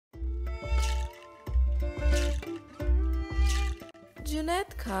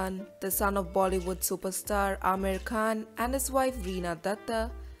Junaid Khan, the son of Bollywood superstar Aamir Khan and his wife Reena Datta,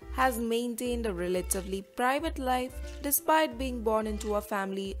 has maintained a relatively private life despite being born into a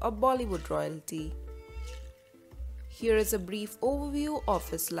family of Bollywood royalty. Here is a brief overview of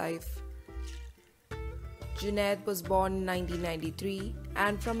his life. Junaid was born in 1993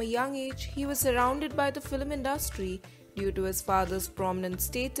 and from a young age he was surrounded by the film industry due to his father's prominent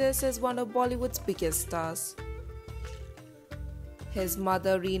status as one of Bollywood's biggest stars. His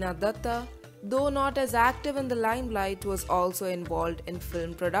mother Reena Datta, though not as active in the limelight, was also involved in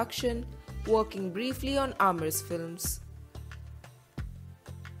film production, working briefly on Aamir's films.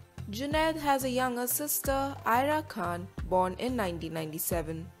 Junaid has a younger sister, Ira Khan, born in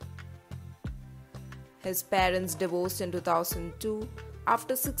 1997. His parents divorced in 2002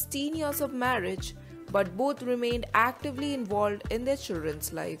 after 16 years of marriage, but both remained actively involved in their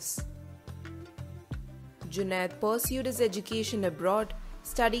children's lives. Junaid pursued his education abroad,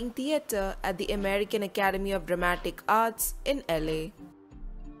 studying theatre at the American Academy of Dramatic Arts in LA.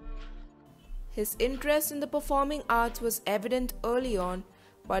 His interest in the performing arts was evident early on,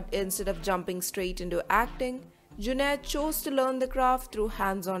 but instead of jumping straight into acting, Junaid chose to learn the craft through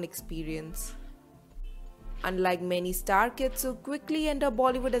hands-on experience. Unlike many star kids who quickly enter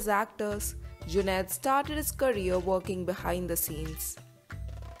Bollywood as actors, Junaid started his career working behind the scenes.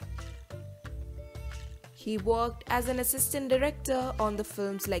 He worked as an assistant director on the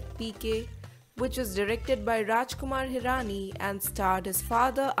films like PK, which was directed by Rajkumar Hirani and starred his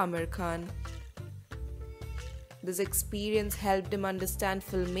father Aamir Khan. This experience helped him understand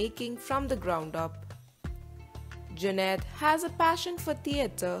filmmaking from the ground up. Junaid has a passion for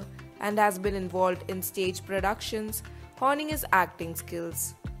theatre and has been involved in stage productions, honing his acting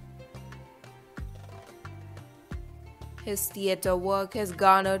skills. His theatre work has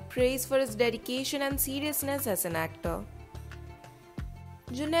garnered praise for his dedication and seriousness as an actor.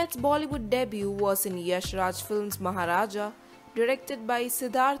 Junaid's Bollywood debut was in Yash Raj film's Maharaja, directed by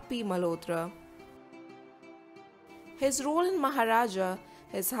Siddharth P. Malhotra. His role in Maharaja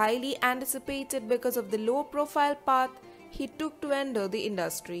is highly anticipated because of the low-profile path he took to enter the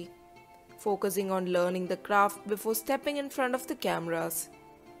industry, focusing on learning the craft before stepping in front of the cameras.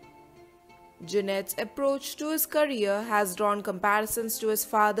 Junaid's approach to his career has drawn comparisons to his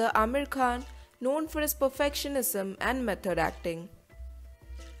father Aamir Khan, known for his perfectionism and method acting.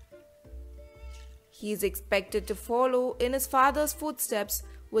 He is expected to follow in his father's footsteps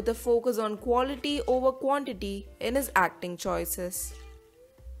with a focus on quality over quantity in his acting choices.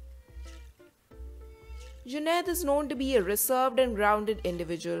 Junaid is known to be a reserved and grounded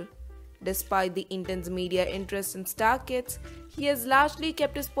individual. Despite the intense media interest in star kids, he has largely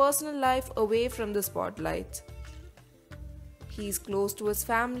kept his personal life away from the spotlight. He is close to his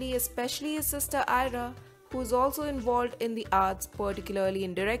family, especially his sister Ira, who is also involved in the arts, particularly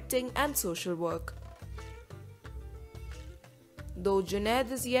in directing and social work. Though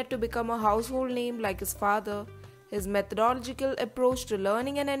Junaid is yet to become a household name like his father, his methodological approach to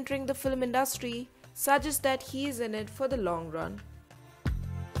learning and entering the film industry suggests that he is in it for the long run.